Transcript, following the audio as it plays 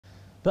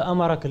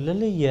በአማራ ክልል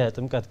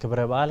የጥምቀት ክብረ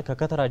በዓል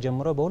ከከተራ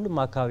ጀምሮ በሁሉም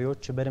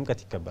አካባቢዎች በድምቀት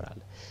ይከበራል።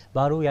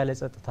 በዓሉ ያለ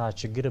ጸጥታ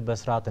ችግር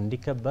በስርዓት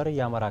እንዲከበር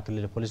የአማራ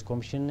ክልል ፖሊስ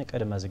ኮሚሽን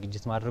ቅድመ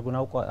ዝግጅት ማድረጉን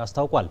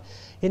አስታውቋል።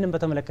 ይህንን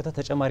በተመለከተ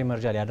ተጨማሪ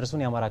መረጃ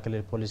ሊያደርሱን የአማራ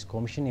ክልል ፖሊስ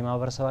ኮሚሽን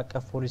የማህበረሰብ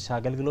አቀፍ ፖሊስ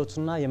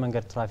አገልግሎትና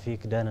የመንገድ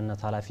ትራፊክ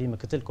ደህንነት ኃላፊ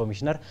ምክትል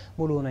ኮሚሽነር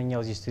ሙሉ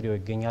ሆነኛው እዚህ ስቱዲዮ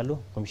ይገኛሉ።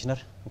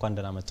 ኮሚሽነር እንኳን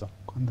ደህና መጡ።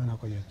 እንኳን ደህና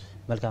ቆያችሁ።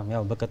 መልካም።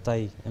 ያው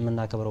በቀጣይ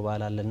የምናከብረው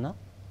በዓል አለና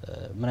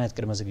ምን አይነት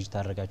ቅድመ ዝግጅት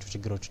አደረጋችሁ?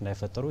 ችግሮች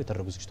እንዳይፈጠሩ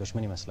የተደረጉ ዝግጅቶች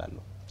ምን ይመስላሉ?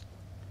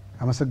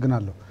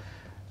 አመሰግናለሁ።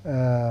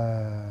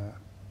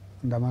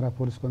 እንደ አማራ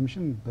ፖሊስ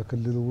ኮሚሽን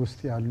በክልሉ ውስጥ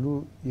ያሉ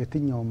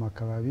የትኛውም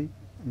አካባቢ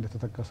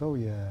እንደተጠቀሰው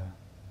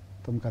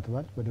የጥምቀት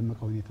በዓል በደመቀ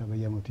ሁኔታ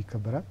በየዓመቱ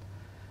ይከበራል።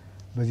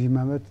 በዚህም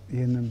ዓመት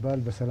ይህንን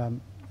በዓል በሰላም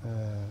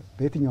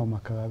በየትኛውም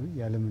አካባቢ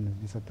ያለምንም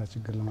የጸጥታ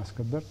ችግር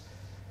ለማስከበር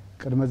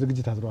ቅድመ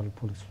ዝግጅት አድርጓል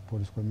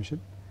ፖሊስ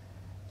ኮሚሽን።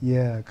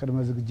 የቅድመ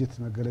ዝግጅት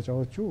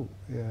መገለጫዎቹ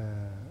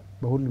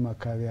በሁሉም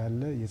አካባቢ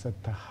ያለ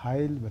የጸጥታ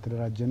ኃይል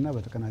በተደራጀና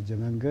በተቀናጀ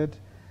መንገድ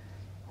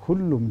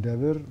ሁሉም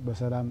ደብር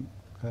በሰላም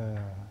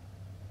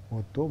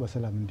ወጥቶ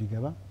በሰላም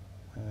እንዲገባ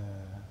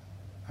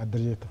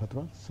አደረጃጀት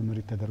ተፈጥሯል፣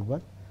 ስምሪት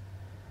ተደርጓል።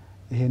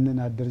 ይሄንን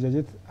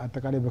አደረጃጀት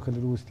አጠቃላይ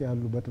በክልሉ ውስጥ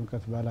ያሉ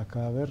በጥምቀት በዓል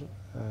አከባበር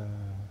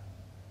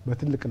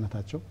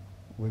በትልቅነታቸው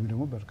ወይም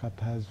ደግሞ በርካታ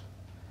ሕዝብ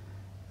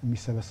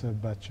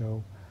የሚሰበሰብባቸው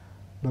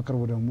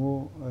በቅርቡ ደግሞ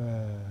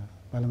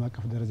በዓለም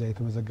አቀፍ ደረጃ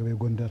የተመዘገበ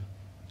የጎንደር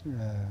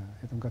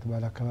የጥምቀት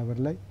በዓል አከባበር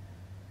ላይ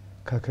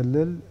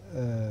ከክልል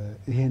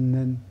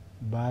ይሄንን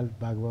በዓል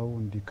በአግባቡ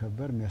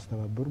እንዲከበር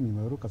የሚያስተባብሩ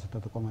የሚመሩ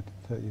ከጸጥታ ተቋማት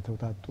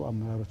የተውጣጡ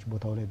አመራሮች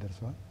ቦታው ላይ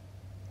ደርሰዋል፣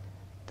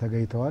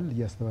 ተገኝተዋል፣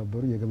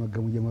 እያስተባበሩ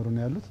እየገመገሙ እየመሩ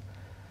ነው ያሉት።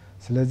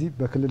 ስለዚህ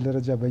በክልል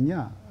ደረጃ በእኛ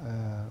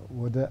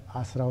ወደ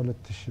 12000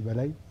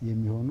 በላይ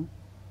የሚሆኑ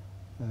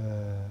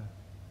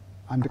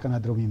አንድ ቀን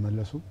አድረው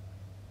የሚመለሱ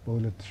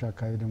በ2000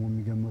 አካባቢ ደግሞ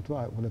የሚገመቱ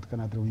 2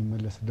 ቀን አድረው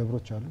የሚመለሱ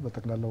ደብሮች አሉ።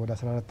 በጠቅላላ ወደ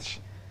 14000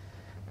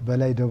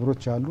 በላይ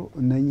ደብሮች አሉ።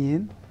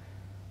 እነኚህን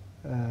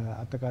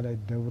አጠቃላይ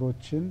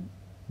ደብሮችን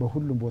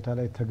በሁሉም ቦታ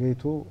ላይ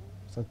ተገይቶ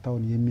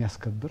ጸጥታውን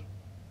የሚያስከብር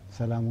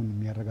ሰላሙን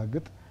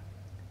የሚያረጋግጥ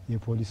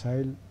የፖሊስ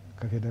ኃይል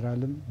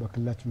ከፌደራልም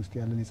በክልላችን ውስጥ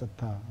ያለን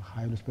የጸጥታ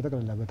ኃይሎች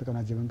በጠቅላላ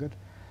በተቀናጀ መንገድ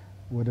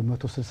ወደ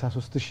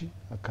 163000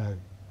 አካባቢ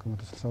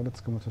ከ162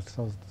 እስከ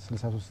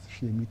 163000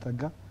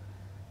 የሚጠጋ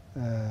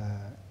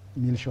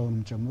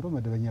ሚሊሻውንም ጨምሮ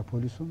መደበኛ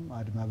ፖሊሱም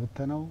አድማ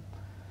በተናው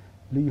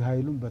ልዩ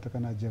ኃይሉም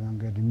በተቀናጀ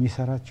መንገድ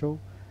የሚሰራቸው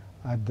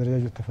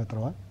አደረጃጀት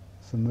ተፈጥረዋል፣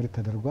 ስምሪት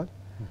ተደርጓል።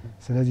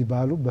 ስለዚህ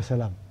በዓሉ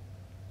በሰላም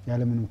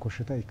ያለምንም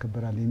ኮሽታ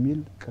ይከበራል የሚል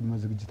ቅድመ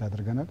ዝግጅት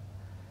አድርገናል።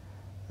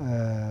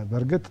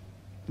 በእርግጥ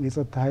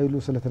የጸጥታ ኃይሉ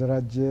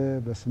ስለተደራጀ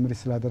በስምሪት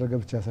ስላደረገ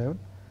ብቻ ሳይሆን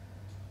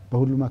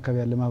በሁሉም አካባቢ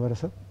ያለ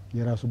ማህበረሰብ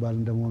የራሱ በዓል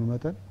እንደመሆኑ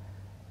መጠን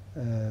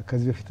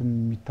ከዚህ በፊትም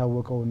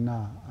የሚታወቀውና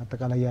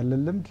አጠቃላይ ያለ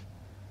ልምድ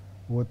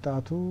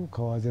ወጣቱ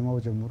ከዋዜማው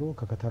ጀምሮ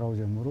ከከተራው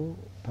ጀምሮ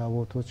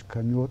ታቦቶች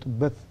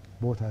ከሚወጡበት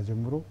ቦታ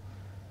ጀምሮ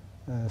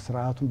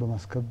ስርዓቱን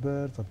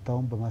በማስከበር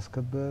ጸጥታውን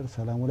በማስከበር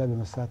ሰላሙ ላይ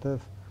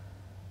በመሳተፍ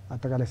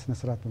አጠቃላይ ስነ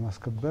ስርዓት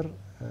በማስከበር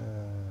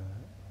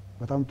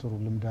በጣም ጥሩ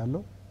ልምድ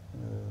አለው፣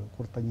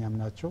 ቁርጠኛም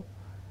ናቸው።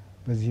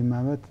 በዚህም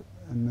ዓመት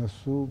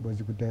እነሱ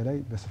በዚህ ጉዳይ ላይ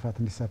በስፋት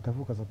እንዲሳተፉ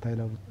ከጸጥታ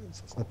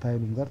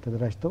ኃይሉም ጋር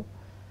ተደራጅተው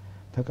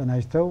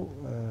ተቀናጅተው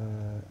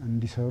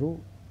እንዲሰሩ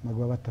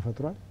መግባባት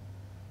ተፈጥሯል።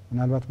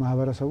 ምናልባት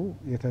ማህበረሰቡ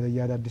የተለየ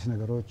አዳዲስ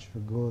ነገሮች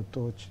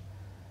ህገወጦች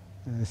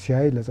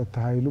ሲያይ ለጸጥታ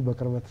ኃይሉ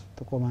በቅርበት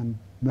ጥቆማ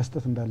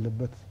መስጠት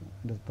እንዳለበት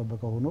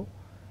እንደተጠበቀ ሆኖ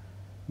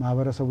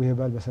ማህበረሰቡ ይሄ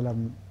በዓል በሰላም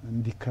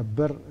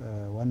እንዲከበር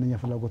ዋነኛ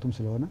ፍላጎቱም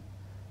ስለሆነ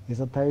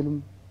የጸጥታ ኃይሉም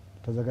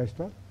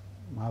ተዘጋጅቷል፣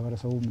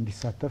 ማህበረሰቡም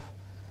እንዲሳተፍ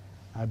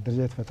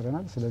አደረጃጀት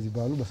ፈጥረናል። ስለዚህ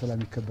በዓሉ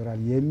በሰላም ይከበራል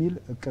የሚል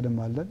እቅድም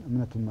አለን፣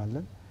 እምነትም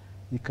አለን፣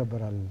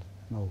 ይከበራል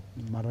ነው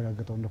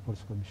ማረጋገጠው እንደ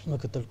ፖሊስ ኮሚሽን።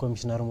 ምክትል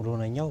ኮሚሽነር ሙሉ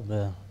ሆነኛው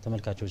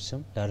በተመልካቾች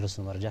ስም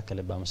ላደረሱን መረጃ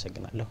ከልብ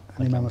አመሰግናለሁ።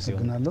 እኔም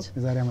አመሰግናለሁ።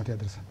 የዛሬ ዓመት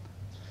ያደርሳል።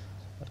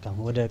 መልካም።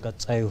 ወደ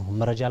ቀጣዩ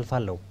መረጃ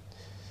አልፋለሁ።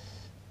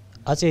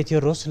 አጼ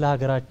ቴዎድሮስ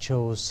ለሀገራቸው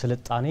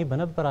ስልጣኔ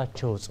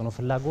በነበራቸው ጽኑ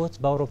ፍላጎት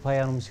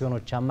በአውሮፓውያኑ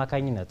ሚስዮኖች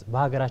አማካኝነት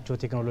በሀገራቸው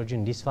ቴክኖሎጂ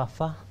እንዲስፋፋ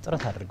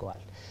ጥረት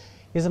አድርገዋል።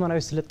 የዘመናዊ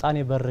ስልጣኔ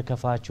በር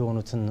ከፋች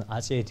የሆኑትን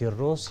አጼ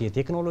ቴዎድሮስ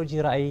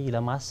የቴክኖሎጂ ራዕይ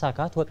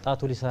ለማሳካት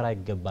ወጣቱ ሊሰራ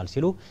ይገባል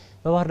ሲሉ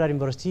በባህር ዳር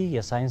ዩኒቨርሲቲ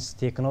የሳይንስ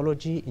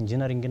ቴክኖሎጂ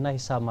ኢንጂነሪንግና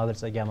ሂሳብ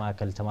ማበልጸጊያ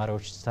ማዕከል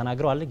ተማሪዎች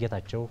ተናግረዋል።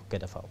 ጌታቸው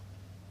ገደፋው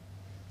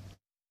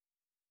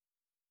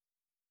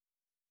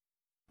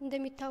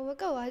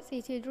እንደሚታወቀው አጼ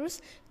ቴዎድሮስ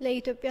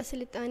ለኢትዮጵያ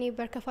ስልጣኔ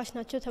በርከፋች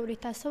ናቸው ተብሎ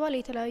ይታሰባል።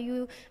 የተለያዩ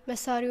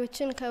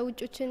መሳሪያዎችን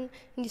ከውጭችን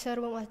እንዲሰሩ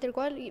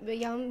በማድረጓል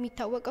ያም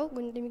የሚታወቀው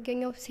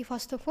እንደሚገኘው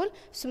ሴፋስቶፖል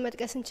እሱን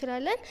መጥቀስ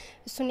እንችላለን።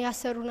 እሱን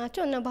ያሰሩ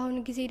ናቸው እና በአሁኑ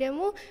ጊዜ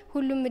ደግሞ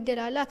ሁሉም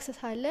እድል አለ፣ አክሰስ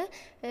አለ፣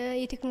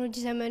 የቴክኖሎጂ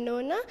ዘመን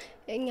ነውና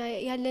እኛ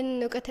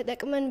ያለንን እውቀት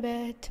ተጠቅመን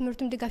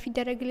በትምህርቱም ድጋፍ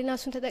ይደረግልና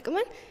እሱን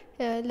ተጠቅመን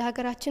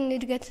ለሀገራችን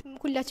እድገት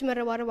ሁላችን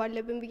መረባረብ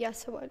አለብን ብዬ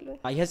አስባለሁ።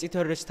 የአጼ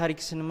ቴዎድሮስ ታሪክ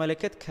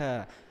ስንመለከት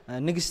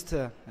ከንግስት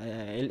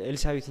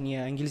ኤልሳቤጥን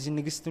የእንግሊዝ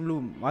ንግስት ሁሉ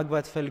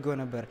ማግባት ፈልገው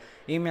ነበር።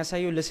 ይሄ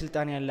የሚያሳየው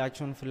ለስልጣኔ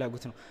ያላቸውን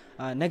ፍላጎት ነው።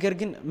 ነገር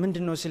ግን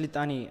ምንድነው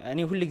ስልጣኔ እኔ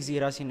ሁሉ ጊዜ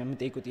ራሴን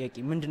የምጠይቀው ጥያቄ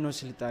ምንድነው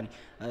ስልጣኔ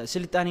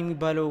ስልጣኔ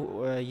የሚባለው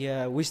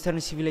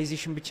የዌስተርን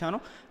ሲቪላይዜሽን ብቻ ነው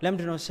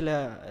ለምንድነው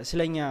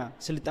ስለኛ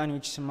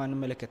ስልጣኔዎች ስማን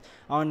መለከት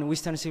አሁን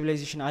ዌስተርን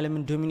ሲቪላይዜሽን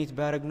ዓለምን ዶሚኔት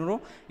ባያረግ ኑሮ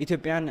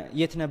ኢትዮጵያን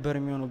የት ነበር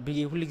የሚሆነው ብዬ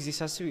ሁሉ ጊዜ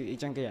ሳስብ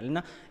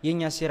ይጨንቀኛልና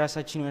የኛስ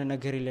የራሳችን የሆነ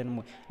ነገር የለንም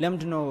ወይ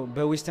ለምንድነው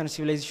በዌስተርን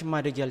ሲቪላይዜሽን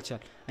ማደግ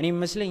ያልቻል እኔ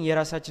መስለኝ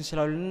የራሳችን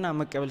ስላሉና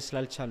መቀበል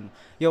ስላልቻል ነው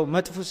ያው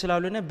መጥፎ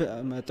ስላሉና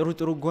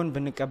ጥሩ ጎን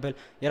ብንቀበል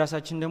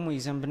የራሳችን ደግሞ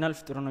ይዘን ብናልፍ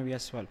ጥሩ ነው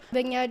ያስባል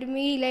በእኛ እድሜ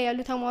ላይ ያሉ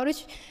ተማሪዎች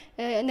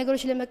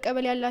ነገሮች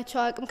ለመቀበል ያላቸው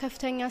አቅም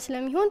ከፍተኛ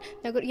ስለሚሆን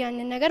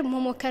ያንን ነገር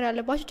መሞከር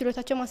አለባቸው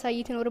ችሎታቸው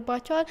ማሳየት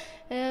ይኖርባቸዋል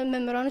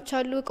መምህራኖች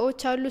አሉ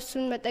እቃዎች አሉ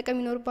እሱን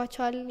መጠቀም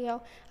ይኖርባቸዋል ያው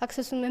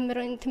አክሰሱን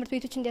መምህራን ትምህርት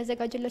ቤቶች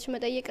እንዲያዘጋጁላቸው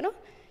መጠየቅ ነው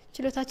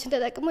ችሎታችን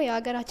ተጠቅሞ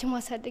የሀገራችን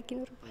ማሳደግ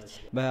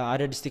ይኖርባቸዋል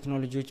በአዳዲስ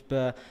ቴክኖሎጂዎች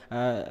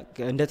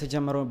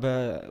እንደተጀመረው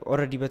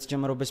ኦሬዲ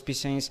በተጀመረው በስፔስ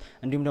ሳይንስ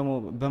እንዲሁም ደግሞ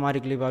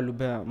በማደግ ላይ ባሉ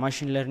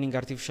በማሽን ለርኒንግ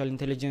አርቲፊሻል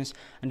ኢንተለጀንስ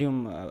እንዲሁም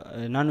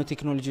ናኖ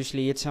ቴክኖሎጂዎች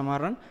ላይ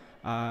የተሰማራን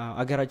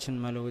አገራችን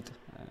መለወጥ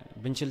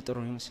ብንችል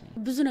ጥሩ ይመስላል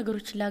ብዙ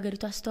ነገሮች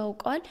ለሀገሪቱ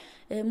አስተዋውቀዋል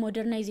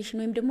ሞደርናይዜሽን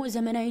ወይም ደግሞ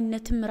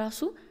ዘመናዊነትም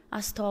ራሱ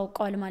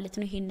አስተዋውቀዋል ማለት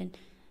ነው ይሄንን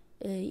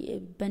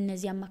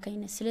በእነዚህ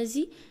አማካኝነት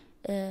ስለዚህ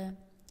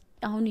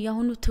አሁን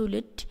ያሁኑ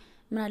ትውልድ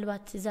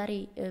ምናልባት ዛሬ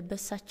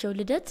በሳቸው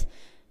ልደት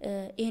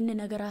ይሄን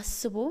ነገር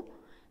አስቦ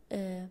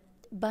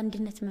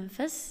ባንድነት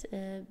መንፈስ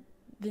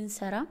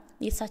ብንሰራ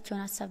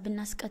የሳቸውን ሐሳብ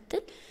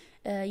ብናስቀጥል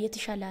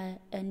የተሻለ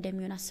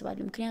እንደሚሆን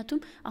አስባለሁ ምክንያቱም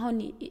አሁን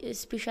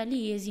ስፔሻሊ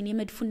የዚህን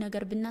የመድፉን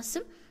ነገር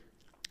ብናስብ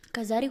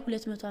ከዛሬ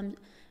 200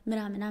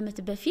 ምናምን አመት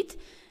በፊት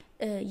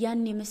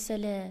ያን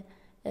የመሰለ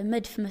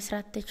መድፍ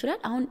መስራት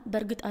ተችሏል አሁን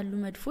በርግጥ አሉ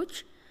መድፎች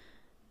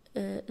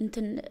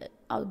እንትን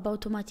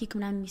በአውቶማቲክ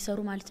ምናምን የሚሰሩ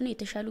ማለት ነው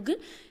የተሻሉ ግን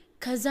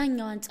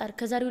ከዛኛው አንፃር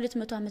ከዛሬ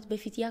 200 አመት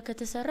በፊት ያ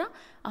ከተሰራ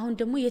አሁን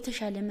ደግሞ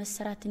የተሻለ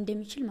መሰራት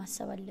እንደሚችል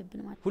ማሰብ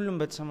አለብን ማለት ሁሉም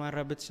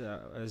በተሰማራበት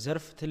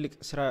ዘርፍ ትልቅ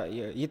ስራ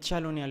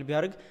የተሻለውን ያል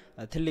ቢያርግ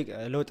ትልቅ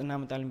ለውጥና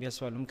መጣልን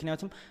ቢያስባሉ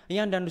ምክንያቱም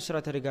እያንዳንዱ ስራ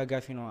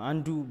ተደጋጋፊ ነው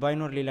አንዱ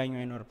ባይኖር ሌላኛው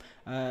አይኖርም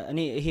እኔ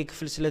ይሄ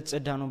ክፍል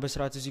ስለተጸዳ ነው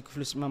በስርዓቱ እዚህ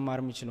ክፍል ውስጥ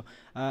መማር የሚችለው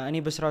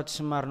እኔ በስርዓቱ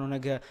ስማር ነው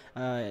ነገ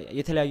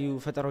የተለያዩ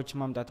ፈጠራዎች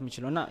ማምጣት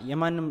የሚችለውና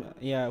የማንም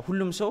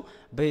ሁሉም ሰው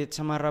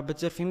በተሰማራበት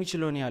ዘርፍ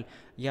የሚችለውን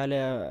ያለ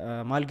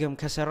ማልገም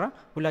ከሰራ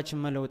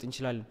ሁላችን መለወጥ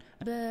እንችላለን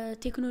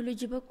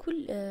በቴክኖሎጂ በኩል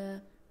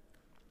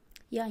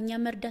ያኛ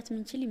መርዳት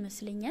ምንችል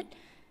ይመስለኛል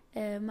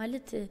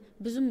ማለት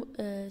ብዙም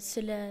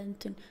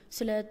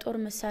ስለ ጦር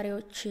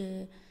መሳሪያዎች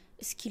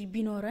ስኪል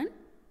ቢኖረን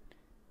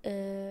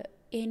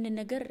ይሄን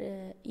ነገር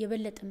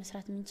የበለጠ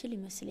መስራት ምንችል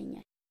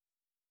ይመስለኛል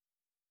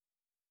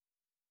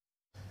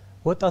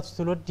ወጣቱ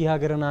ትውልድ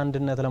የሀገርን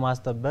አንድነት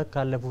ለማስጠበቅ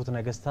ካለፉት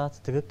ነገስታት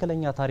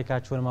ትክክለኛ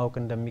ታሪካቸውን ማወቅ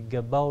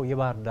እንደሚገባው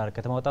የባህር ዳር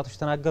ከተማ ወጣቶች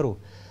ተናገሩ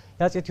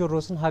ያጼ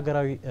ቴዎድሮስን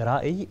ሀገራዊ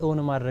ራዕይ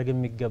እውን ማድረግ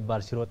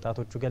የሚገባል ሲሉ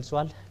ወጣቶቹ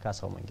ገልጸዋል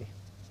ካሳው መንጌ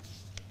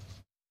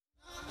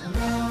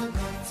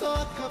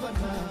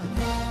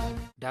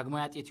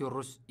ዳግማዊ አጤ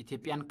ቴዎድሮስ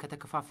ኢትዮጵያን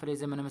ከተከፋፈለ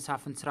ዘመነ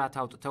መሳፍንት ስርዓት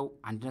አውጥተው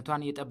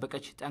አንድነቷን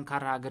የጠበቀች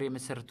ጠንካራ ሀገር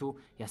የመሰረቱ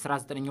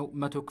የ19ኛው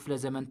መቶ ክፍለ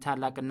ዘመን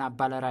ታላቅና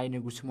ባለራዕይ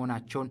ንጉስ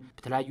መሆናቸውን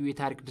በተለያዩ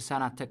የታሪክ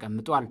ድርሳናት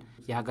ተቀምጧል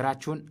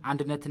የሀገራቸውን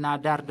አንድነትና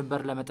ዳር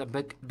ድንበር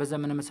ለመጠበቅ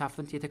በዘመነ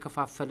መሳፍንት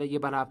የተከፋፈለ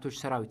የባለሀብቶች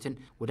ሰራዊትን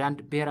ወደ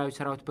አንድ ብሔራዊ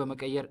ሰራዊት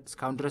በመቀየር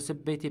እስካሁን ድረስ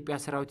በኢትዮጵያ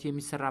ሰራዊት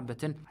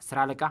የሚሰራበትን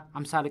 10 አለቃ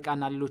 50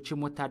 አለቃና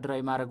ሌሎችም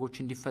ወታደራዊ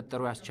ማዕረጎች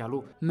እንዲፈጠሩ ያስቻሉ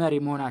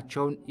መሪ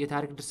መሆናቸውን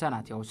የታሪክ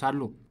ድርሳናት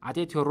ያውሳሉ አጤ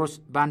ቴዎድሮስ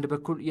በአንድ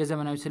በኩል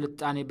የዘመናዊ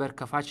ስልጣኔ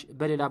በርከፋች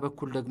በሌላ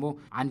በኩል ደግሞ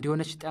አንድ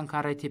የሆነች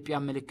ጠንካራ ኢትዮጵያ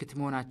ምልክት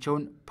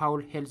መሆናቸውን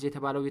ፓውል ሄልዝ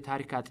የተባለው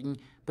የታሪክ አጥኚ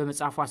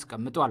በመጽሐፉ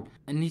አስቀምጧል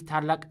እኒህ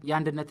ታላቅ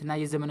የአንድነትና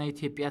የዘመናዊ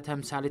ኢትዮጵያ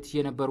ተምሳሌት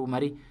የነበሩ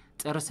መሪ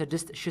ጥር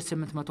 6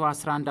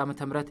 1811 ዓ.ም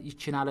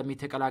ይችን ዓለም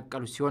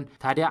የተቀላቀሉ ሲሆን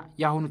ታዲያ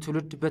ያሁኑ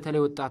ትውልድ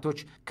በተለይ ወጣቶች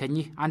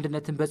ከኚህ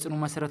አንድነትን በጽኑ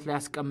መሰረት ላይ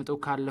ያስቀምጠው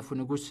ካለፉ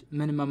ንጉስ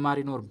ምን መማር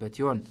ይኖርበት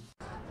ይሆን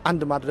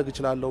አንድ ማድረግ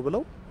ይችላል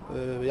ብለው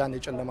ያን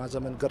የጨለማ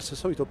ዘመን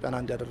ገርስሰው ኢትዮጵያን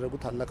አንድ ያደረጉ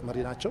ታላቅ መሪ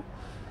ናቸው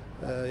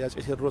ያጼ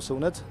ቴዎድሮስ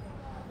እውነት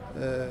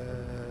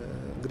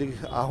እንግዲህ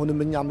አሁንም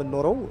እኛ ምን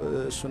ኖረው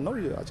እሱን ነው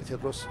ያጼ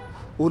ቴዎድሮስ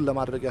ሁሉ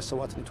ለማድረግ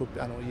ያሰዋትን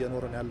ኢትዮጵያ ነው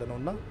እየኖረን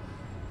ያለነውና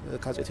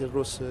ካጼ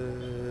ቴዎድሮስ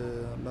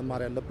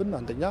መማር ያለብን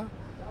አንደኛ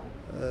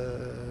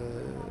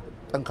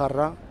ጠንካራ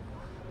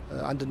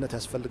አንድነት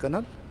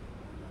ያስፈልገናል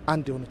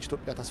አንድ የሆነች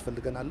ኢትዮጵያ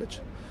ታስፈልገናለች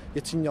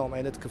የትኛውም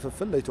አይነት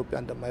ክፍፍል ለኢትዮጵያ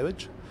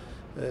እንደማይበጅ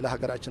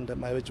ለሀገራችን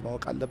እንደማይበጅ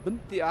ማወቅ አለብን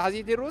አጼ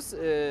ቴዎድሮስ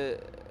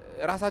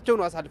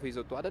ራሳቸውን አሳልፈው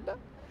ይሰጡ አይደለ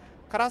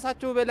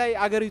ከራሳቸው በላይ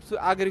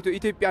አገሪቱ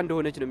ኢትዮጵያ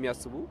እንደሆነች ነው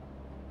የሚያስቡ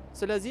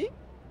ስለዚህ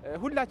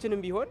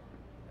ሁላችንም ቢሆን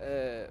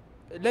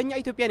ለኛ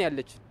ኢትዮጵያን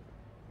ያለች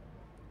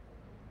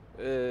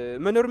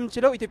መኖር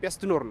የምንችለው ኢትዮጵያ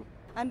ስትኖር ነው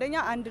አንደኛ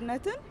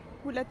አንድነትን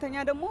ሁለተኛ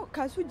ደግሞ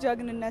ካሱ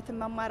ጀግንነትን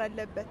መማር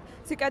አለበት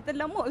ሲቀጥል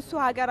ደግሞ እሱ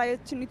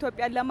ሀገራችን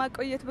ኢትዮጵያን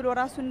ለማቆየት ብሎ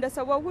ራሱ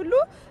እንደሰዋው ሁሉ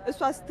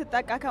እሷ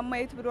ስትጠቃ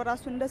ከማየት ብሎ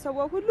ራሱ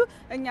እንደሰዋው ሁሉ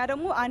እኛ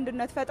ደግሞ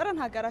አንድነት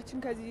ፈጥረን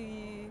ሀገራችን ከዚህ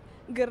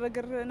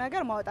ግርግር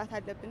ነገር ማውጣት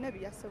አለብን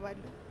ብዬ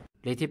አስባለሁ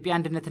ለኢትዮጵያ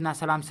አንድነትና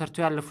ሰላም ሰርቶ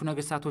ያለፉ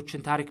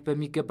ነገስታቶችን ታሪክ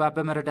በሚገባ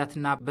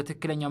በመረዳትና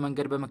በትክክለኛው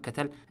መንገድ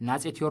በመከተል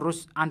አፄ ቴዎድሮስ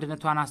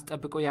አንድነቷን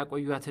አስጠብቀው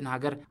ያቆዩአትን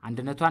ሀገር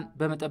አንድነቷን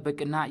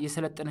በመጠበቅና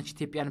የሰለጠነች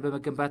ኢትዮጵያን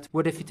በመገንባት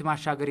ወደፊት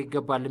ማሻገር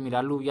ይገባልም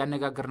ይላሉ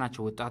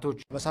ያነጋገርናቸው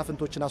ወጣቶች።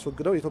 መሳፍንቶችን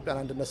አስወግደው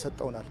የኢትዮጵያን አንድነት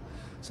ሰጠውናል።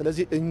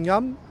 ስለዚህ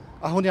እኛም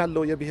አሁን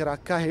ያለው የብሔር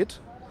አካሄድ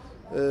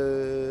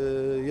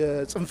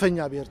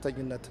የጽንፈኛ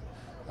ብሔርተኝነት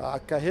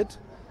አካሄድ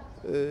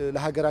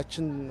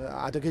ለሀገራችን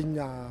አደገኛ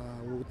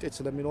ውጤት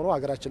ስለሚኖረው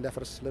ሀገራችን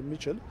ሊያፈርስ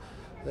ስለሚችል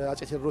አፄ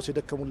ቴዎድሮስ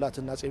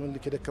የደከሙላትን አፄ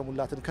ምኒልክ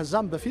የደከሙላትን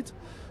ከዛም በፊት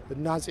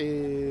እና አፄ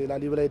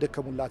ላሊበላ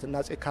የደከሙላትን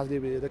እና አፄ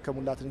ካሌብ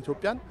የደከሙላትን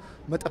ኢትዮጵያን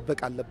መጠበቅ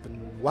አለብን።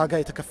 ዋጋ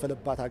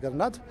የተከፈለባት ሀገር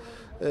ናት።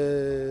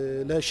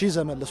 ለሺህ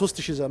ዘመን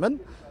ለ3000 ዘመን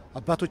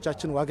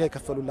አባቶቻችን ዋጋ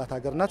የከፈሉላት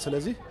ሀገር ናት።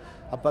 ስለዚህ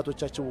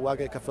አባቶቻችን ዋጋ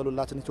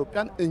የከፈሉላትን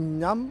ኢትዮጵያን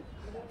እኛም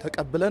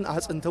ተቀብለን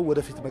አጽንተው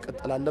ወደፊት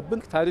መቀጠል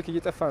አለብን። ታሪክ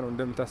እየጠፋ ነው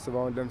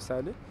እንደምታስበው። አሁን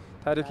ለምሳሌ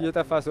ታሪክ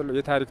እየጠፋ ስለሆነ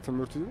የታሪክ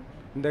ትምህርቱ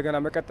እንደገና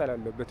መቀጠል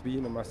አለበት ብዬ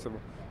ነው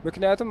የማስበው።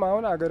 ምክንያቱም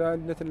አሁን ሀገራዊ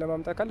አንድነትን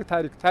ለማምጣት ካለ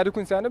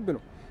ታሪኩን ሲያነብ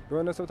ነው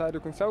የሆነ ሰው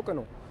ታሪኩን ሲያውቅ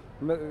ነው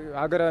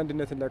ሀገራዊ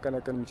አንድነትን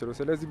ሊያቀነቅን የሚችለው።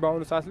 ስለዚህ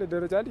በአሁኑ ሰዓት ላይ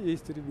ደረጃ ላይ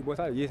የሂስትሪ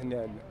ቦታ የት ነው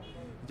ያለ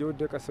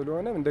እየወደቀ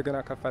ስለሆነ እንደገና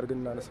ከፍ አድርገን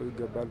እናነሳው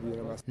ይገባል ብዬ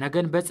ነው የማስበው።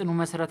 ነገን በጽኑ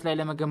መሰረት ላይ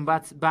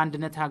ለመገንባት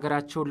በአንድነት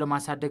ሀገራቸውን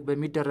ለማሳደግ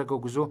በሚደረገው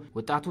ጉዞ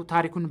ወጣቱ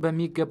ታሪኩን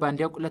በሚገባ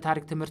እንዲያውቅ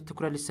ለታሪክ ትምህርት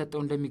ትኩረት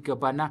ሊሰጠው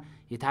እንደሚገባና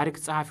የታሪክ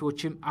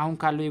ጸሐፊዎችም አሁን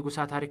ካለው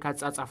የጎሳ ታሪክ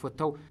አጻጻፍ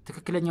ወጥተው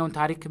ትክክለኛውን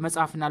ታሪክ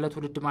መጻፍና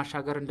ለትውልድ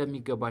ማሻገር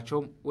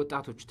እንደሚገባቸው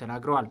ወጣቶቹ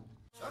ተናግረዋል።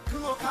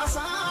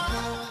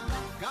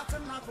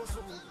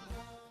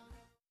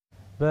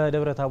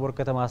 በደብረ ታቦር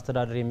ከተማ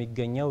አስተዳደር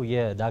የሚገኘው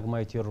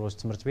የዳግማዊ ቴዎድሮስ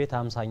ትምህርት ቤት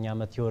 50ኛ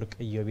ዓመት የወርቅ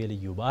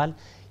ኢዮቤልዩ በዓል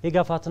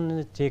የጋፋትን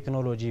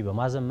ቴክኖሎጂ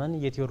በማዘመን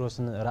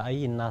የቴዎድሮስን ራዕይ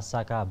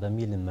እናሳካ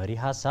በሚል መሪ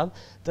ሐሳብ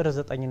ጥር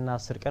 9ና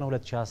 10 ቀን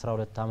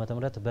 2012 ዓ.ም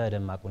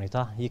በደማቅ ሁኔታ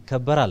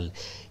ይከበራል።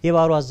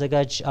 የበዓሉ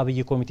አዘጋጅ አብይ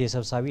ኮሚቴ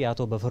ሰብሳቢ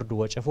አቶ በፍርዱ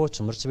ወጨፎ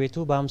ትምህርት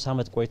ቤቱ በ50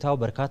 ዓመት ቆይታው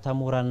በርካታ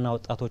ምሁራንና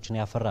ወጣቶችን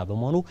ያፈራ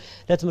በመሆኑ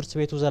ለትምህርት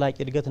ቤቱ ዘላቂ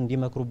እድገት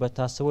እንዲመክሩበት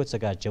ታስቦ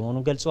የተዘጋጀ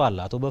መሆኑን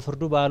ገልጸዋል። አቶ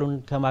በፍርዱ በዓሉን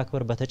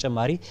ከማክበር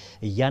በተጨማሪ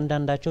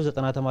እያንዳንዳቸው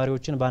 90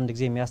 ተማሪዎችን በአንድ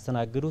ጊዜ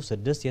የሚያስተናግዱ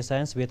 6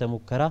 የሳይንስ ቤተ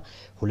ሙከራ፣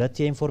 2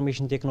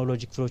 የኢንፎርሜሽን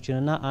ቴክኖሎጂ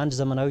ክፍሎችንና አንድ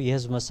ዘመናዊ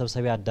የህዝብ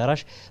መሰብሰቢያ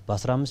አዳራሽ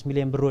በ15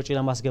 ሚሊዮን ብር ወጪ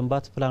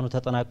ለማስገንባት ፕላኑ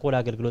ተጠናቆ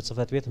ለአገልግሎት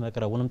ጽፈት ቤት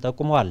መቅረቡንም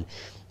ጠቁመዋል።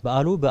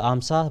 በዓሉ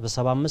በ50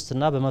 በ75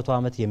 እና በ100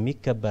 ዓመት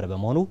የሚከበር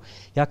በመሆኑ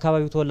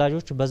የአካባቢው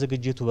ተወላጆች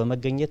በዝግጅቱ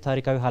በመገኘት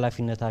ታሪካዊ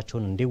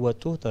ኃላፊነታቸውን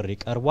እንዲወጡ ጥሪ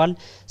ቀርቧል።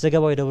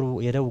 ዘገባው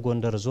የደቡብ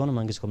ጎንደር ዞን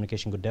መንግስት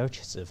ኮሚኒኬሽን ጉዳዮች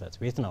ጽፈት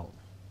ቤት ነው።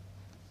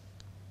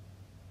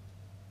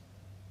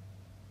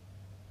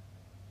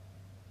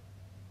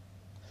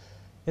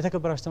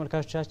 የተከበራችሁ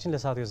ተመልካቾቻችን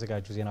ለሰዓቱ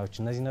የተዘጋጁ ዜናዎች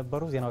እነዚህ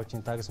ነበሩ።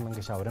 ዜናዎችን ታግስ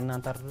መንገሻ ወደ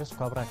እናንተ አደረስኩ።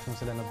 አብራችሁን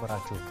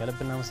ስለነበራችሁ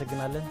ከልብ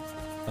እናመሰግናለን።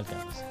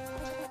 መልካም ጊዜ።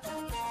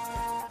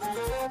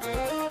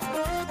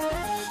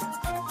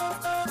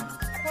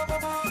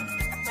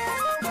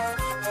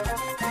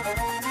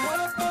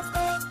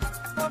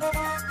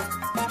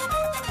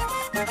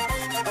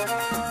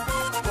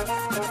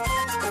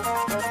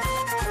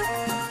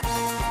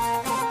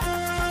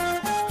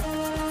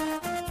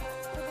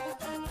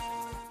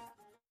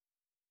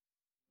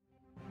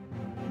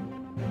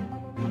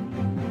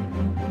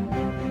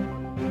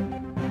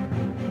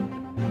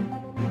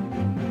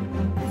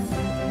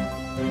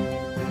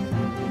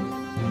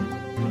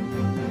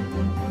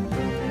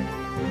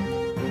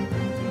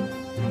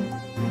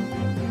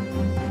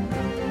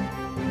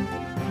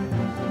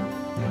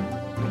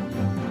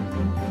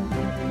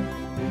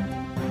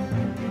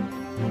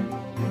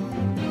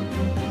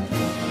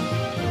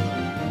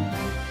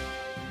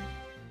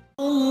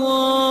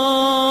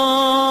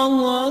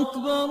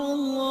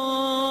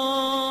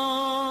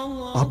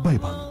 አባይ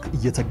ባንክ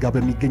እየተጋ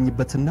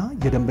በሚገኝበትና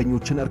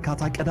የደንበኞችን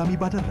እርካታ ቀዳሚ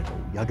ባደረገው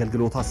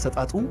የአገልግሎት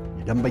አሰጣጡ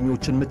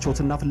የደንበኞችን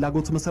ምቾትና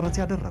ፍላጎት መሰረት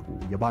ያደረጉ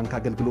የባንክ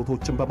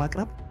አገልግሎቶችን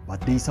በማቅረብ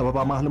በአዲስ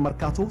አበባ መሃል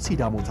መርካቶ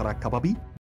ሲዳሞ ተራ አካባቢ